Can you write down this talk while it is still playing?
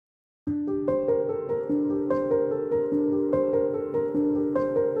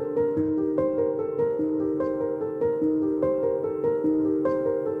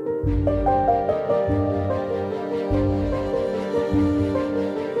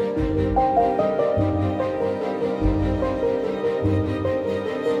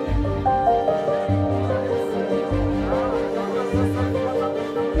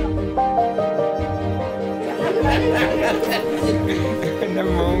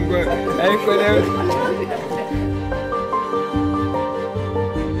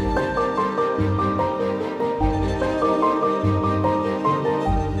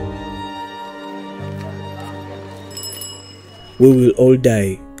We will all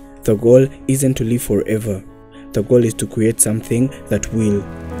die. The goal isn't to live forever. The goal is to create something that will.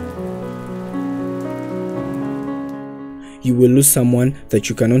 You will lose someone that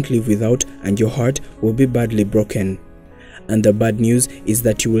you cannot live without, and your heart will be badly broken. And the bad news is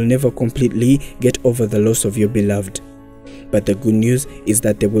that you will never completely get over the loss of your beloved. But the good news is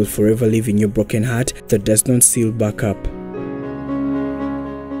that they will forever live in your broken heart that does not seal back up.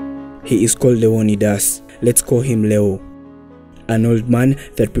 He is called Leonidas. Let's call him Leo. An old man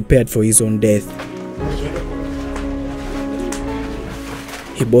that prepared for his own death.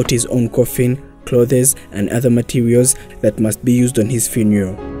 He bought his own coffin, clothes, and other materials that must be used on his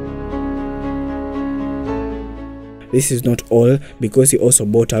funeral. This is not all, because he also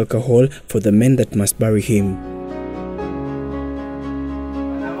bought alcohol for the men that must bury him.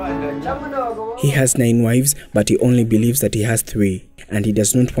 He has 9 wives, but he only believes that he has 3, and he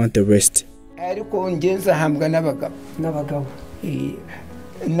does not want the rest.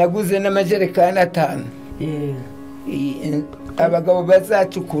 Naguze n'amajerekani 5 abagabo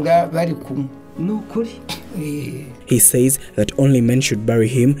bazacukura bari kumwe nukuri. He says that only men should bury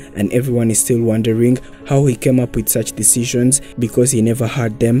him, and everyone is still wondering how he came up with such decisions because he never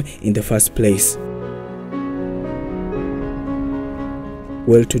heard them in the first place.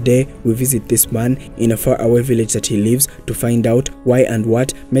 Well, today we visit this man in a faraway village that he lives to find out why and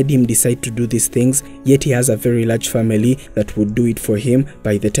what made him decide to do these things, yet he has a very large family that would do it for him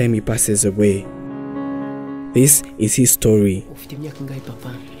by the time he passes away. This is his story.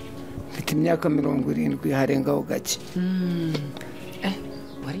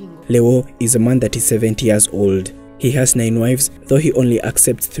 Leo is a man that is 70 years old. He has 9 wives, though he only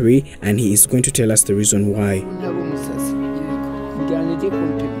accepts 3, and he is going to tell us the reason why.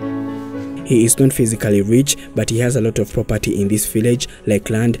 He is not physically rich, but he has a lot of property in this village, like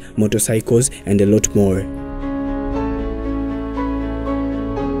land, motorcycles, and a lot more.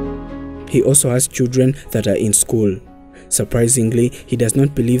 He also has children that are in school. Surprisingly, he does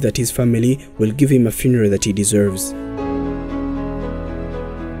not believe that his family will give him a funeral that he deserves.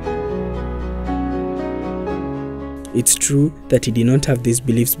 It's true that he did not have these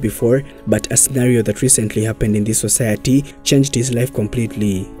beliefs before, but a scenario that recently happened in this society changed his life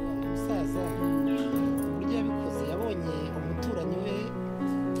completely.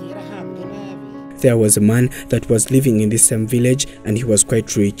 There was a man that was living in this same village, and he was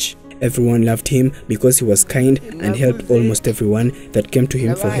quite rich. Everyone loved him because he was kind and helped almost everyone that came to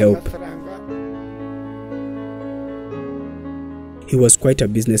him for help. He was quite a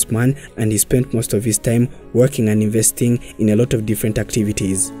businessman, and he spent most of his time working and investing in a lot of different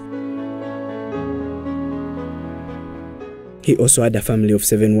activities. He also had a family of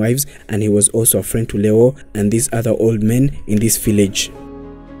 7 wives, and he was also a friend to Leo and these other old men in this village.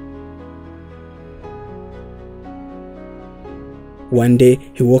 One day,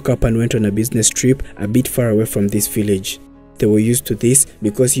 he woke up and went on a business trip a bit far away from this village. They were used to this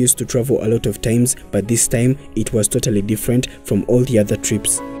because he used to travel a lot of times, but this time it was totally different from all the other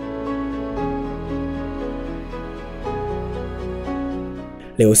trips.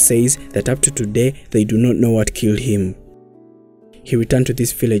 Leo says that up to today they do not know what killed him. He returned to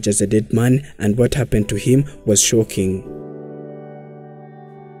this village as a dead man, and what happened to him was shocking.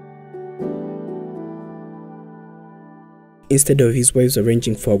 Instead of his wives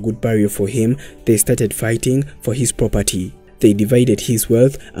arranging for a good burial for him, they started fighting for his property. They divided his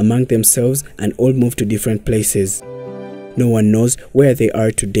wealth among themselves and all moved to different places. No one knows where they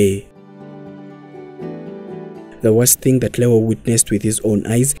are today. The worst thing that Leo witnessed with his own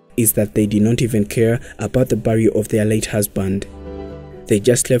eyes is that they did not even care about the burial of their late husband. They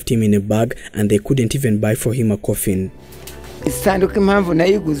just left him in a bag, and they couldn't even buy for him a coffin.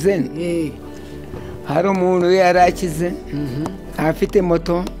 Hari umuntu yarakize afite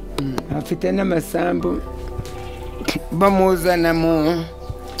moto afite n'amasambu bamuzana mu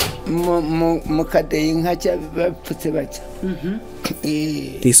kadeyi nka bapfutse baca.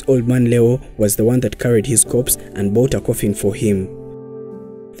 This old man Leo was the one that carried his corpse and bought a coffin for him.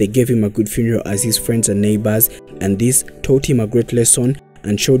 They gave him a good funeral as his friends and neighbors, and this taught him a great lesson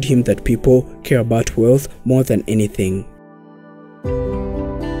and showed him that people care about wealth more than anything.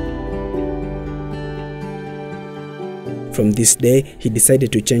 From this day, he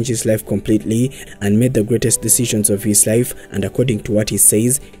decided to change his life completely and made the greatest decisions of his life, and according to what he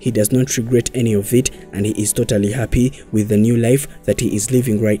says, he does not regret any of it, and he is totally happy with the new life that he is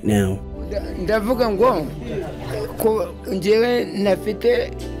living right now. Ndavuga ngo ko njewe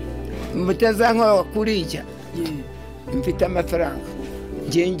nafite mutazanka kuriya mfite amafaranga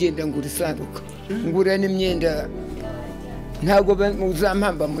ngiye ngenda ngura isanduka ngura n'imyenda ntabwo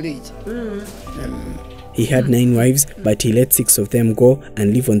uzampamba muri iki. He had 9 wives, but he let 6 of them go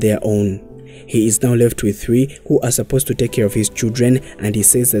and live on their own. He is now left with 3 who are supposed to take care of his children, and he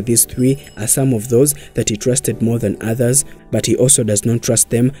says that these 3 are some of those that he trusted more than others, but he also does not trust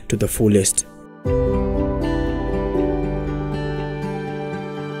them to the fullest.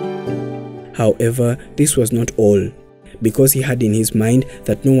 However, this was not all. Because he had in his mind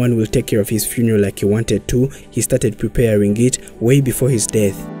that no one will take care of his funeral like he wanted to, he started preparing it way before his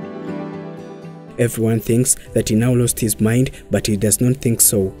death. Everyone thinks that he now lost his mind, but he does not think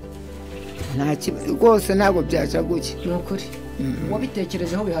so. rwose ntabwo byaca gutya. Ni ukuri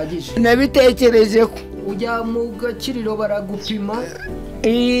wabitekerejeho bihagije? Nabitekerejeho. Ujya mu gakiriro baragupima?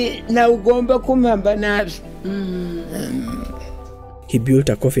 Nawe ugomba kumpamba nabi. He built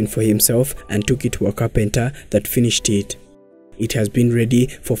a coffin for himself and took it to a carpenter that finished it. It has been ready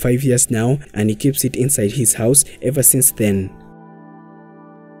for 5 years now, and he keeps it inside his house ever since then.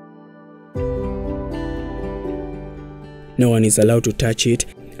 No one is allowed to touch it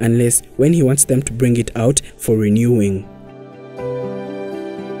unless when he wants them to bring it out for renewing.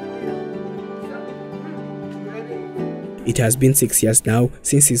 It has been 6 years now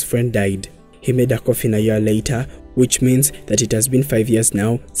since his friend died. He made a coffin a year later, which means that it has been 5 years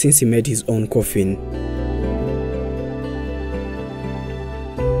now since he made his own coffin.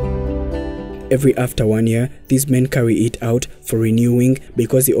 Every after 1 year, these men carry it out for renewing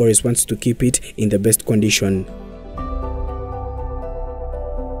because he always wants to keep it in the best condition.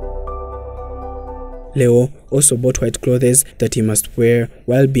 Leo also bought white clothes that he must wear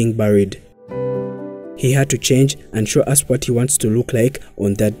while being buried. He had to change and show us what he wants to look like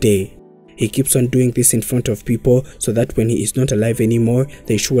on that day. He keeps on doing this in front of people so that when he is not alive anymore,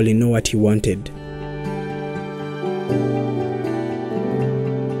 they surely know what he wanted.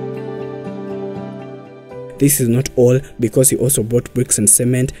 This is not all, because he also brought bricks and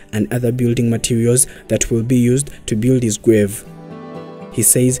cement and other building materials that will be used to build his grave. He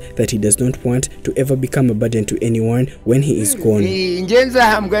says that he does not want to ever become a burden to anyone when he is gone.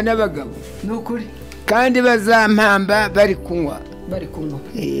 Nzahambwa n'abagabo. Ni ukuri. Kandi bazampamba bari kunywa.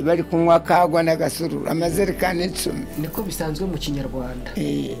 Bari kunywa kagwa n'agasururu amajerekani 10. Niko bisanzwe mu Kinyarwanda.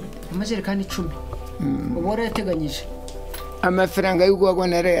 Amajerekani 10. Ubu warayateganyije? Amafaranga y'ugwagwa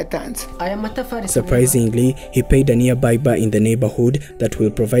narayatanze. Aya matafari. Surprisingly, he paid a nearby bar in the neighborhood that will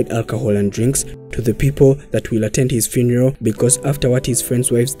provide alcohol and drinks to the people that will attend his funeral, because after what his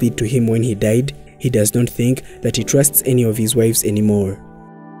friends' wives did to him when he died, he does not think that he trusts any of his wives anymore.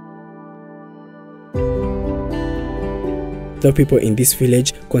 Though people in this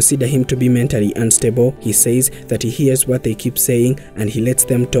village consider him to be mentally unstable, he says that he hears what they keep saying and he lets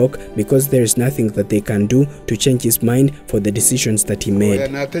them talk because there is nothing that they can do to change his mind for the decisions that he made.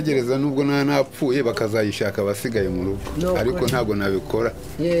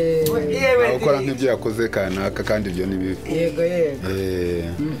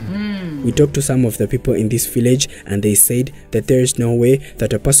 We talked to some of the people in this village and they said that there is no way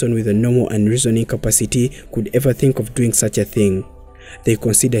that a person with a normal and reasoning capacity could ever think of doing such a thing. They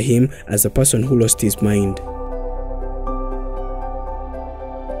consider him as a person who lost his mind.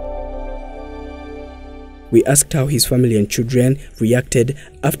 We asked how his family and children reacted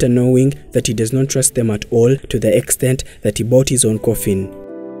after knowing that he does not trust them at all, to the extent that he bought his own coffin.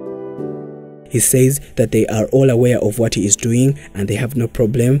 He says that they are all aware of what he is doing and they have no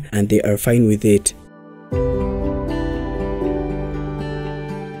problem and they are fine with it.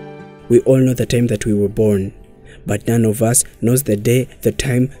 We all know the time that we were born, but none of us knows the day, the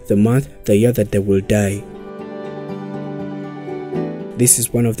time, the month, the year that they will die. This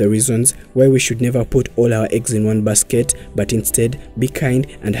is one of the reasons why we should never put all our eggs in one basket, but instead be kind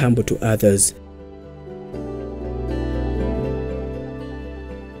and humble to others.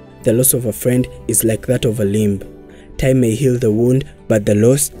 The loss of a friend is like that of a limb. Time may heal the wound, but the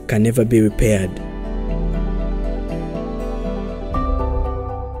loss can never be repaired.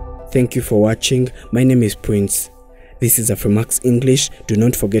 Thank you for watching. My name is Prince. This is Afrimax English. Do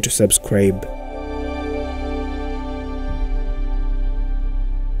not forget to subscribe.